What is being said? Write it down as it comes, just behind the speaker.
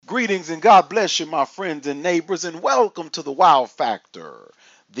Greetings and God bless you, my friends and neighbors, and welcome to the Wow Factor,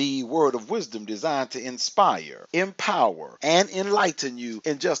 the word of wisdom designed to inspire, empower, and enlighten you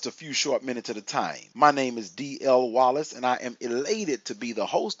in just a few short minutes at a time. My name is D.L. Wallace, and I am elated to be the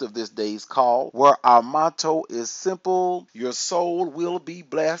host of this day's call, where our motto is simple: your soul will be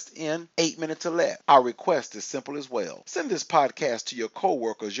blessed in 8 minutes or less. Our request is simple as well. Send this podcast to your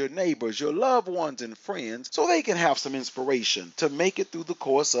coworkers, your neighbors, your loved ones, and friends so they can have some inspiration to make it through the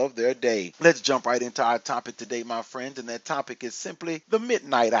course of their day. Let's jump right into our topic today, my friends, and that topic is simply the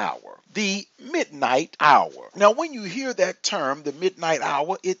midnight hour. The midnight hour. Now, when you hear that term, the midnight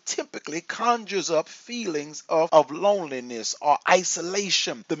hour, it typically conjures up feelings of loneliness or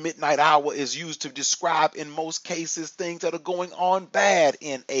isolation. The midnight hour is used to describe, in most cases, things that are going on bad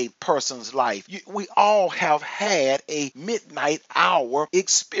in a person's life. We all have had a midnight hour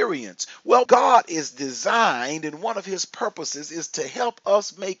experience. Well, God is designed, and one of his purposes is to help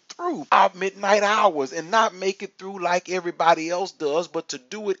us make through our midnight hours and not make it through like everybody else does, but to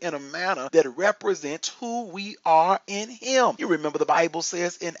do it in a manner that represents who we are in him. You remember the Bible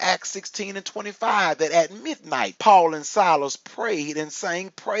says in Acts 16:25 that at midnight Paul and Silas prayed and sang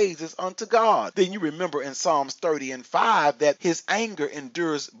praises unto God. Then you remember in Psalms 30:5 that his anger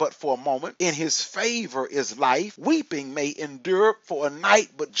endures but for a moment. In his favor is life. Weeping may endure for a night,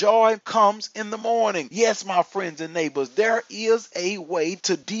 but joy comes in the morning. Yes, my friends and neighbors, there is a way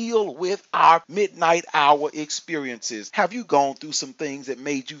to deal with our midnight hour experiences. Have you gone through some things that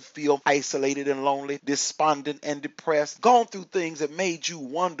made you feel isolated and lonely, despondent and depressed? Gone through things that made you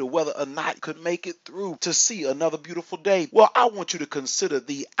wonder whether or not you could make it through to see another beautiful day? Well, I want you to consider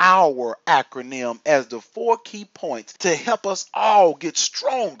the HOUR acronym as the 4 key points to help us all get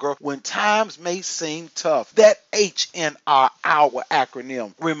stronger when times may seem tough. That H in our HOUR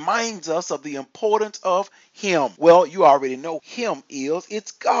acronym reminds us of the importance of him. Well, you already know him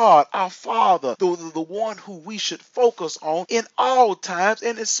it's God, our Father, the one who we should focus on in all times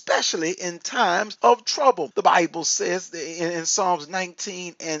and especially in times of trouble. The Bible says in Psalms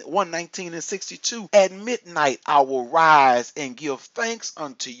 119 and 62, at midnight I will rise and give thanks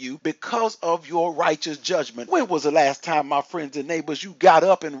unto you because of your righteous judgment. When was the last time, my friends and neighbors, you got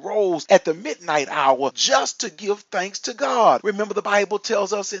up and rose at the midnight hour just to give thanks to God? Remember, the Bible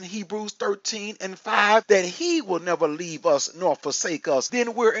tells us in Hebrews 13:5 that he will never leave us nor forsake us.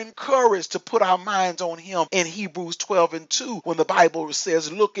 Then we're encouraged to put our minds on him in Hebrews 12:2 when the Bible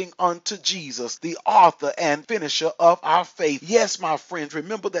says, looking unto Jesus, the author and finisher of our faith. Yes, my friends,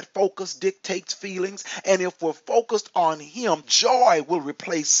 remember that focus dictates feelings, and if we're focused on him, joy will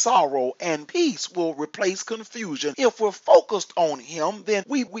replace sorrow and peace will replace confusion. If we're focused on him, then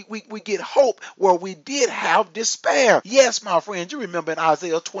we get hope where we did have despair. Yes, my friends, you remember in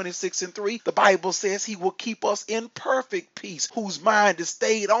Isaiah 26:3, the Bible says he will keep us in perfect peace, whose mind is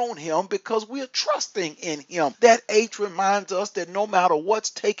stayed on him because we're trusting in him. That H reminds us that no matter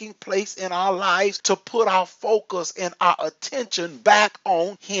what's taking place in our lives, to put our focus and our attention back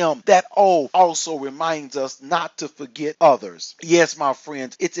on him. That O also reminds us not to forget others. Yes, my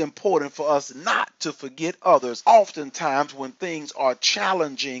friends, it's important for us not to forget others. Oftentimes when things are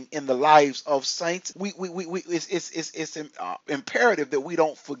challenging in the lives of saints, it's imperative that we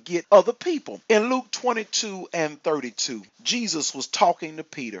don't forget other people. In Luke 22:32, Jesus was talking to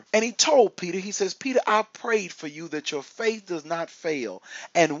Peter, and he told Peter, he says, Peter, I prayed for you that your faith does not fail,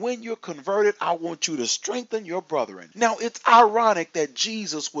 and when you're converted, I want you to strengthen your brethren. Now, it's ironic that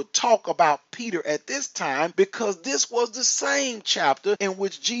Jesus would talk about Peter at this time because this was the same chapter in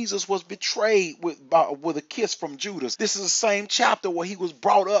which Jesus was betrayed with a kiss from Judas. This is the same chapter where he was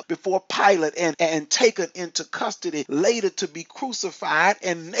brought up before Pilate and taken into custody, later to be crucified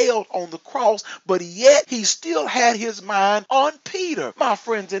and nailed on the cross, but yet he still had his mind on Peter. My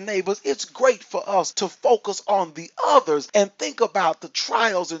friends and neighbors, it's great for us to focus on the others and think about the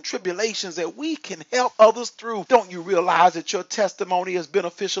trials and tribulations that we can help others through. Don't you realize that your testimony is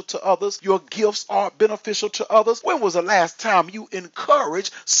beneficial to others? Your gifts are beneficial to others. When was the last time you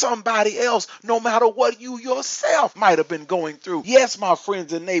encouraged somebody else, no matter what you yourself might have been going through? Yes, my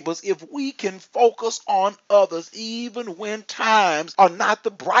friends and neighbors, if we can focus on others even when times are not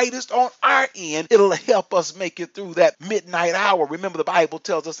the brightest on our end, it'll help us make it through that midnight hour. Remember, the Bible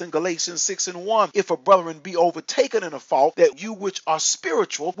tells us in Galatians 6:1, if a brethren be overtaken in a fault, that you which are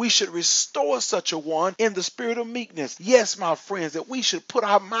spiritual, we should restore such a one in the spirit of meekness. Yes, my friends, that we should put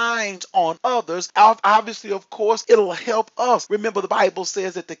our minds on others. Obviously, of course, it'll help us. Remember, the Bible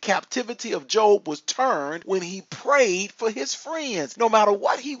says that the captivity of Job was turned when he prayed for his friends. No matter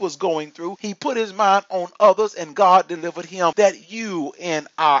what he was going through, he put his mind on others and God delivered him. That you in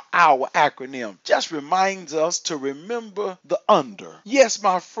our acronym. Just This reminds us to remember the under. Yes,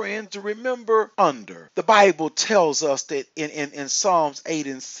 my friend, to remember under. The Bible tells us that in Psalms 8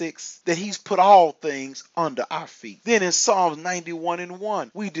 and 6 that he's put all things under our feet. Then in Psalms 91 and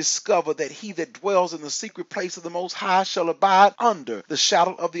 1, we discover that he that dwells in the secret place of the Most High shall abide under the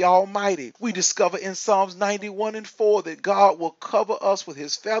shadow of the Almighty. We discover in Psalms 91 and 4 that God will cover us with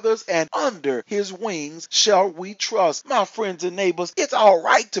his feathers, and under his wings shall we trust. My friends and neighbors, it's all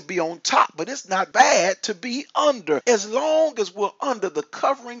right to be on top, but it's not bad to be under, as long as we're under the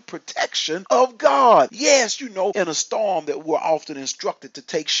covering protection of God. Yes, you know, in a storm that we're often instructed to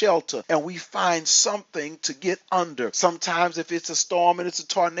take shelter, and we find something to get under. Sometimes if it's a storm and it's a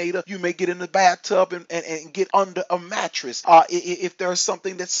tornado, you may get in the bathtub and get under a mattress. If there's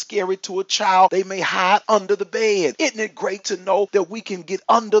something that's scary to a child, they may hide under the bed. Isn't it great to know that we can get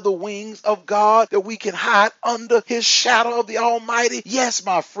under the wings of God, that we can hide under his shadow of the Almighty? Yes,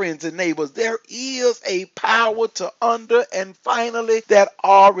 my friends and neighbors, there is a power to under. And finally, that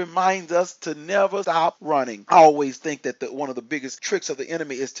all reminds us to never stop running. I always think that one of the biggest tricks of the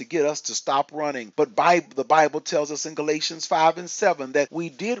enemy is to get us to stop running. But the Bible tells us in Galatians 5 and 7 that we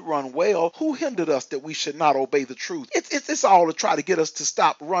did run well. Who hindered us that we should not obey the truth? It's all to try to get us to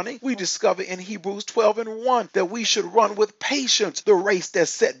stop running. We discover in Hebrews 12 and 1 that we should run with patience the race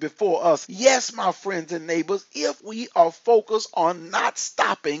that's set before us. Yes, my friends and neighbors, if we are focused on not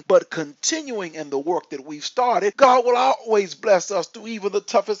stopping but continuing in the work that we've started, God will always bless us through even the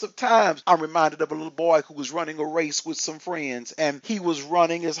toughest of times. I'm reminded of a little boy who was running a race with some friends, and he was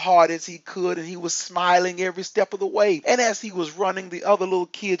running as hard as he could, and he was smiling every step of the way. And as he was running, the other little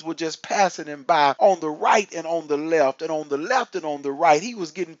kids were just passing him by on the right and on the left, and on the left and on the right. He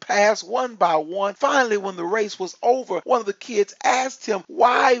was getting passed one by one. Finally, when the race was over, one of the kids asked him,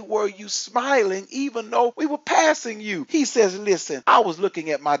 "Why were you smiling even though we were passing you?" He says, "Listen, I was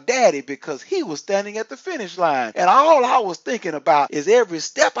looking at my daddy because he was standing at the finish line, and all I was thinking about is every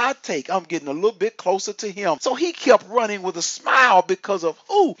step I take, I'm getting a little bit closer to him." So he kept running with a smile because of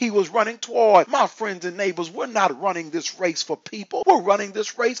who he was running toward. My friends and neighbors, we're not running this race for people. We're running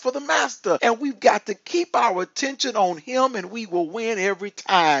this race for the master, and we've got to keep our attention on him, and we will win every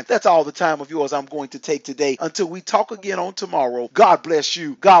time. That's all the time of yours I'm going to take today. Until we talk again on tomorrow, God bless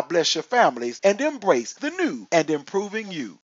you, God bless your families, and embrace the new and improving you.